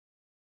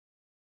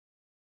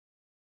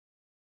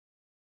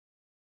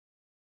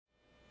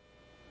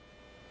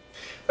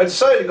I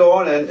decided to go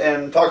on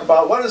and talk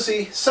about what does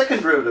the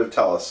second derivative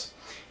tell us.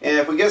 And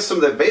if we get some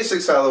of the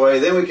basics out of the way,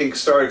 then we can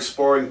start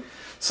exploring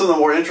some of the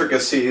more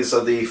intricacies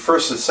of the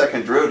first and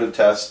second derivative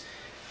tests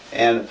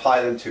and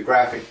apply them to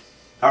graphing.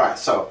 Alright,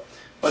 so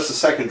what's the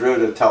second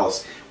derivative tell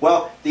us?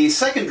 Well, the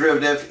second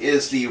derivative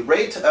is the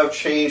rate of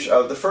change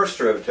of the first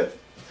derivative.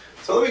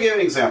 So let me give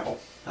you an example.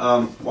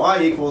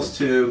 Y equals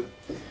to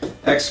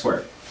x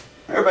squared.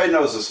 Everybody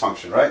knows this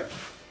function, right?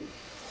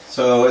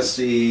 So it's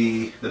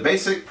the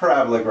basic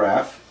parabola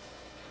graph.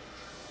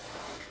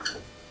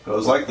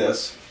 Goes like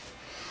this.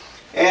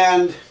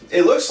 And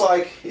it looks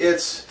like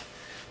it's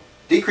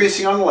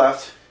decreasing on the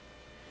left,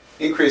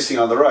 increasing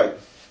on the right.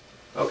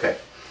 Okay.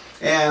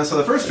 And so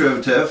the first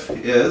derivative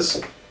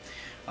is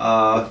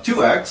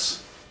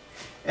 2x.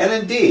 And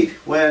indeed,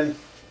 when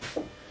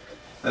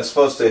that's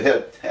supposed to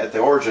hit at the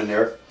origin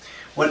here,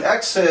 when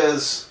x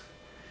is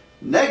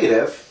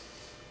negative,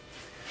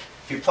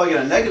 if you plug in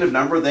a negative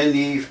number, then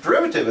the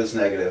derivative is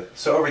negative.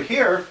 So over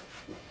here,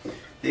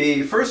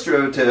 the first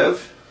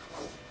derivative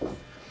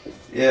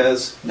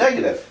is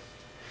negative,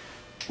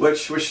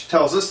 which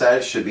tells us that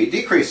it should be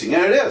decreasing.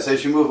 And it is.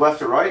 As you move left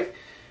to right,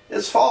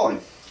 it's falling.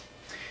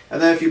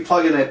 And then if you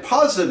plug in a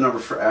positive number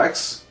for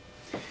x,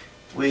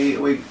 we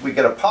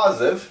get a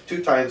positive.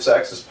 2 times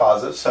x is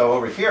positive. So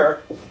over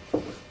here,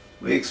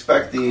 we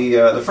expect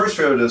the first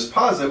derivative is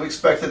positive. We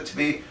expect it to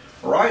be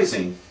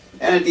rising.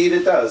 And indeed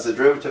it does. The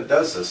derivative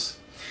does this.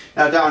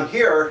 Now down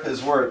here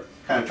is where it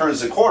kind of turns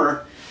the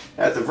corner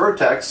at the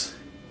vertex.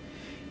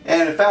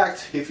 And in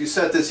fact, if you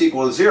set this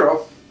equal to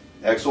 0,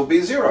 x will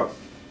be 0.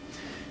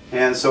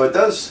 And so it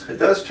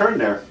does turn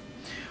there.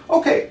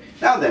 Okay,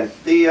 now then,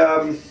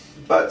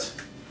 but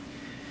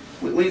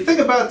when you think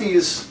about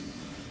these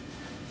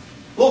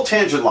little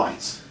tangent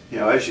lines, you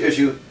know, as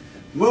you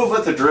move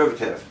with the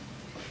derivative,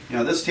 you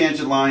know, this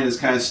tangent line is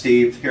kind of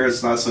steep. Here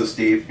it's not so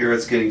steep. Here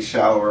it's getting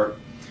shallower.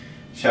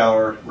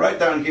 Right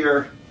down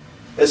here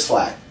is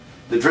flat.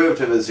 The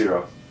derivative is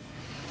 0.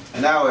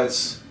 And now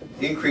it's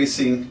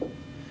increasing.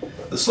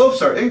 The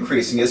slopes are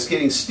increasing. It's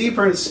getting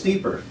steeper and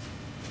steeper.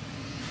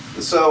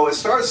 So it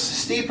starts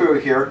steeper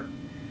here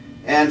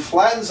and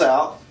flattens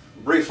out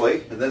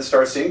briefly, and then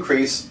starts to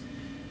increase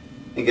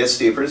and gets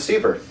steeper and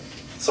steeper.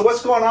 So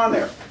what's going on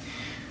there?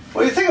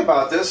 When you think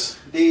about this,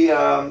 think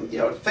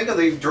of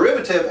the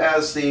derivative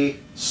as the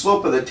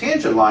slope of the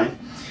tangent line,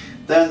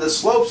 then the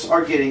slopes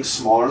are getting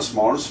smaller and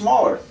smaller and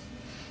smaller.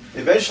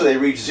 Eventually they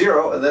reach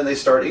 0, and then they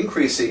start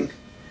increasing,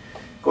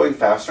 going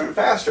faster and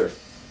faster.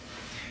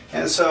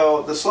 And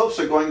so the slopes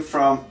are going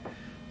from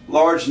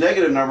large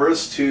negative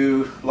numbers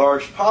to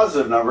large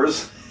positive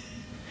numbers.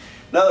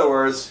 In other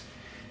words,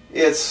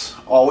 it's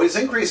always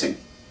increasing.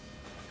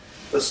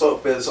 The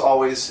slope is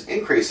always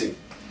increasing.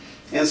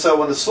 And so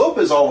when the slope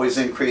is always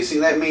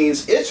increasing, that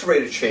means its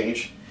rate of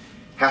change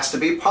has to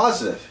be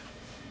positive.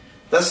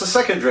 That's the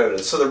second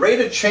derivative. So the rate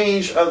of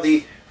change of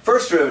the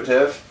first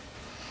derivative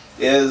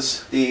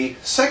is the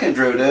second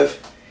derivative,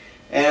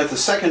 and if the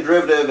second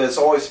derivative is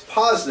always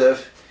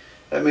positive,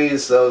 that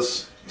means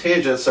those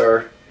tangents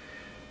are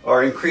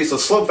increased, the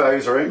slope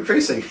values are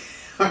increasing.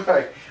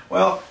 Alright,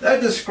 well,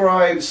 that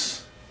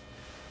describes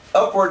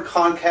upward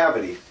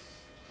concavity.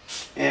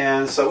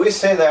 And so we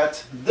say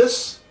that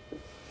this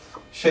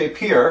shape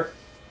here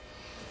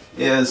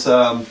is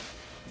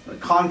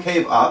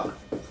concave up.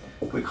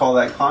 We call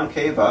that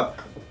concave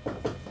up.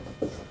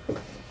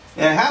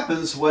 And it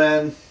happens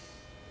when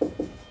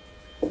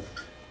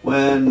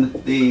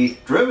the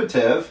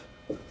derivative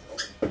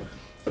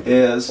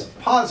is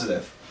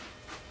positive.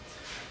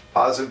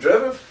 Positive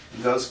derivative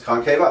goes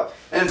concave up.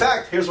 And in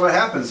fact, here's what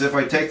happens if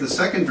I take the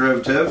second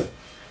derivative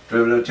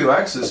of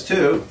 2x is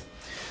 2.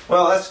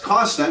 Well, that's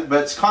constant,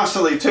 but it's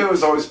constantly 2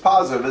 is always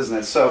positive, isn't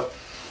it? So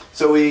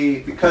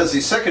because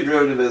the second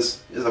derivative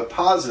is a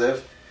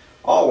positive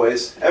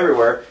always,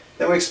 everywhere,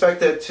 then we expect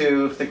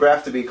the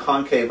graph to be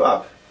concave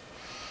up.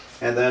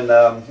 And then,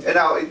 and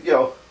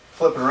now,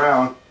 flipping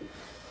around,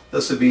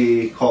 this would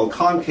be called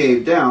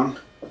concave down.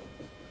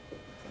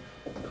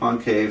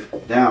 Concave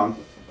down.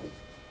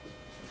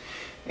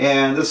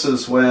 And this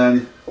is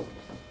when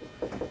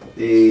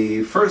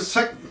the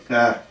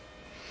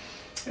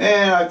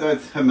and I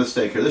have a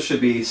mistake here. This should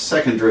be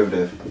second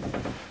derivative.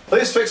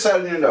 Please fix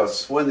that in your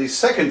notes. When the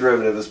second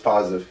derivative is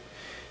positive.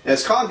 And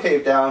it's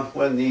concave down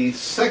when the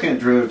second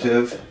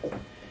derivative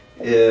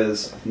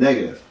is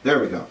negative. There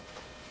we go.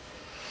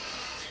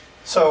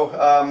 So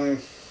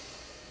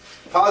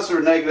positive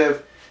or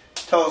negative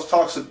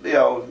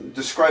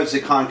describes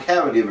the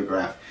concavity of a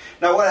graph.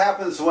 Now what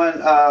happens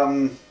when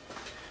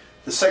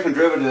the second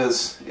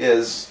derivative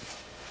is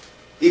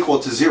equal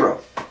to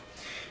 0?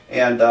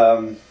 And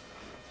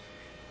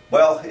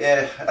well,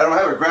 I don't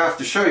have a graph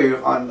to show you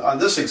on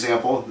this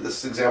example.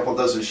 This example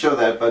doesn't show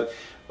that, but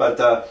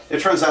it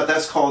turns out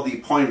that's called the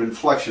point of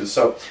inflection.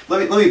 So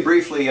let me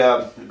briefly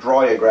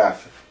draw you a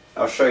graph.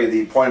 I'll show you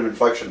the point of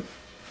inflection.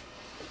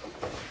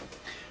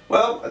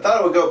 Well, I thought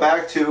I would go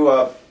back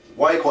to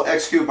y equal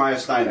x cubed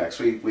minus 9x.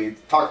 We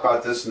talked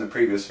about this in the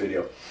previous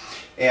video.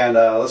 And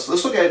let's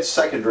look at its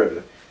second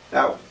derivative.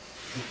 Now,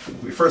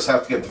 we first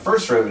have to get the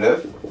first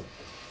derivative.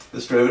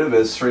 This derivative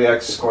is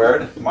 3x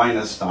squared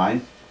minus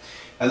 9.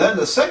 And then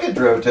the second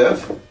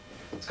derivative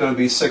is going to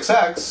be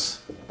 6x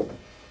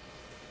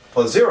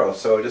plus 0,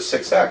 so just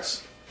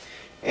 6x.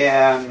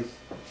 And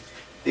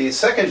the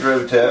second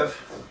derivative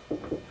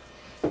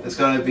is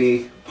going to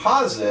be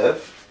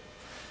positive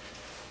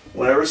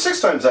whenever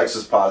 6 times x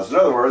is positive. In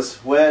other words,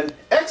 when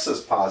x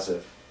is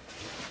positive.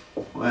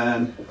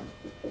 When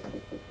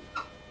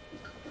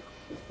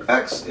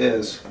x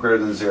is greater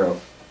than 0.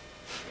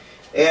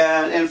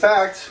 And in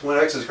fact, when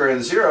x is greater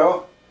than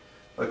 0,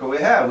 look what we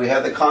have. We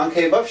have the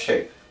concave up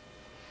shape.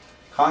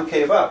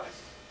 Concave up.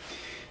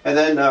 And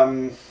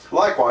then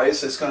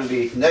likewise, it's going to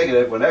be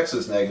negative when x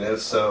is negative.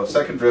 So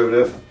second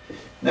derivative,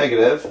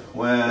 negative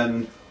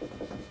when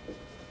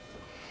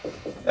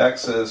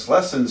x is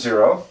less than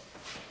 0.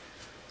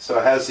 So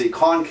it has the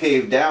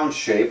concave down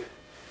shape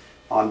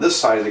on this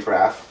side of the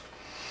graph.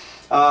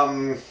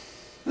 Isn't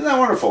that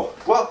wonderful?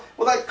 Well,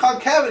 that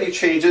concavity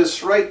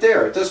changes right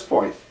there at this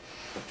point.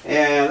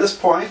 And this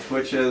point,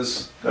 which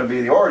is going to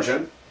be the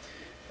origin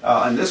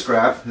on this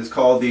graph, is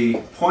called the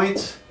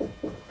point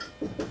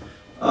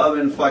of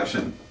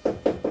inflection.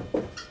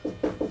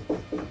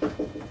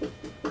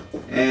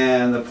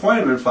 And the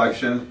point of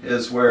inflection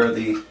is where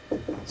the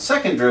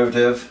second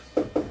derivative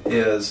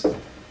is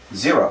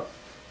 0.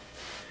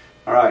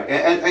 All right,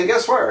 and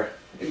guess where?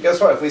 Guess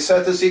what? If we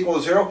set this equal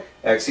to 0,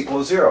 x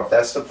equals 0.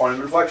 That's the point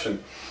of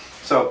inflection.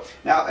 So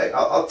now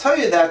I'll tell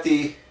you that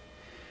the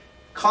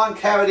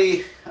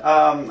concavity,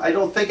 I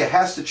don't think it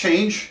has to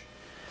change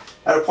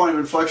at a point of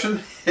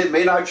inflection. It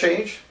may not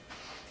change,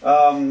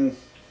 but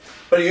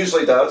it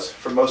usually does.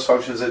 For most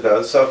functions, it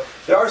does. So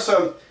there are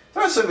some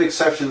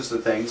exceptions to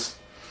things,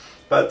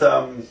 but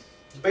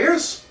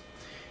here's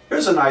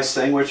a nice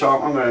thing, which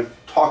I'm going to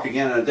talk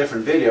again in a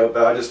different video.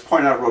 But I just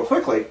point out real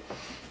quickly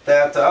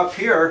that up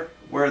here,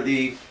 where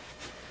the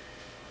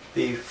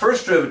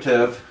first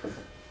derivative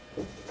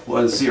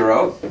was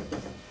 0,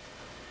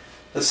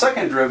 the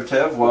second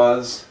derivative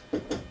was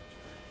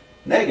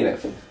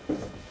negative,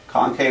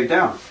 concave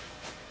down.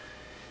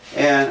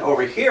 And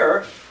over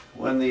here,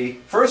 when the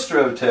first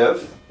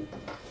derivative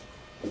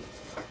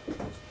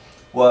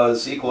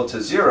was equal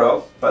to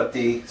 0, but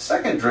the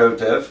second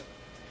derivative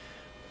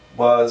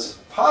was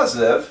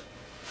positive,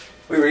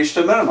 we reached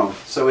a minimum.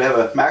 So we have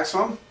a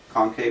maximum,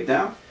 concave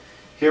down.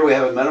 Here we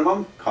have a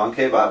minimum,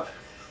 concave up.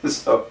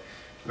 So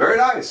very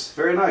nice,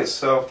 very nice.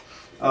 So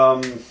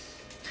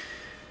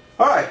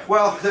all right,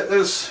 well,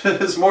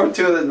 there's more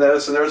to it than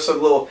this, and there's some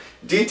little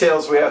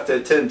details we have to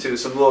attend to,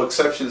 some little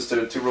exceptions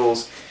to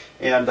rules.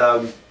 And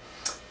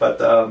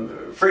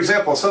for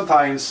example,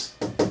 sometimes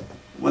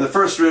when the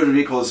first derivative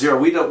equals 0,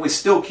 we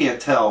still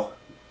can't tell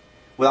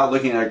without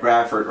looking at a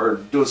graph or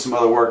doing some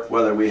other work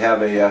whether we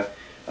have a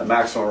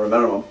maximum or a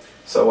minimum.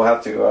 So we'll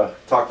have to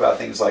talk about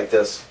things like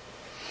this.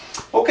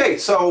 Okay,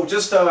 so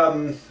just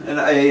a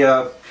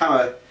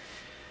kind of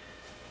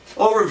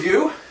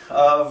overview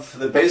of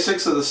the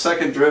basics of the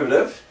second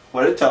derivative,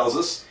 what it tells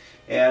us,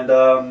 and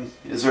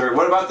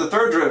what about the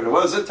third derivative?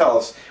 What does it tell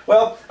us?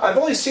 Well, I've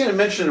only seen it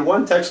mentioned in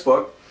one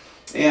textbook,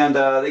 and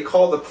they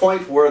call the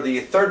point where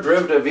the third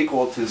derivative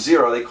equal to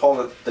 0, they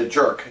call it the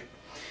jerk.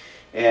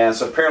 And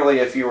so apparently,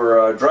 if you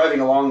were driving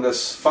along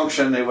this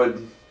function,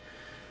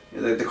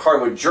 the car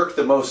would jerk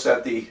the most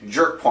at the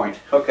jerk point.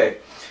 Okay.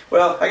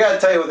 Well, I got to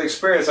tell you, with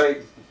experience,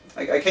 I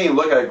can't even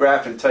look at a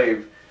graph and tell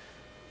you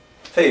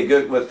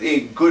with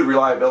good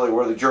reliability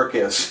where the jerk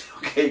is.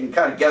 Okay, you can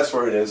kind of guess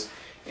where it is,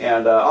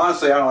 and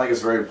honestly, I don't think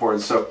it's very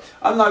important. So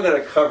I'm not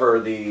going to cover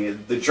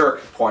the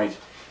jerk point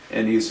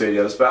in these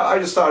videos, but I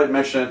just thought I'd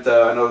mention it.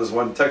 I know there's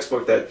one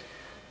textbook that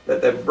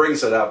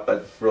brings it up,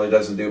 but really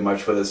doesn't do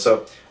much with it.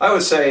 So I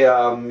would say,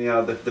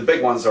 the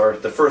big ones are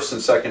the first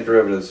and second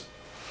derivatives.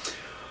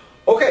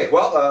 Okay,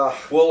 well,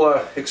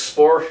 we'll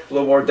explore a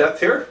little more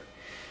depth here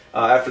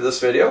after this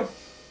video.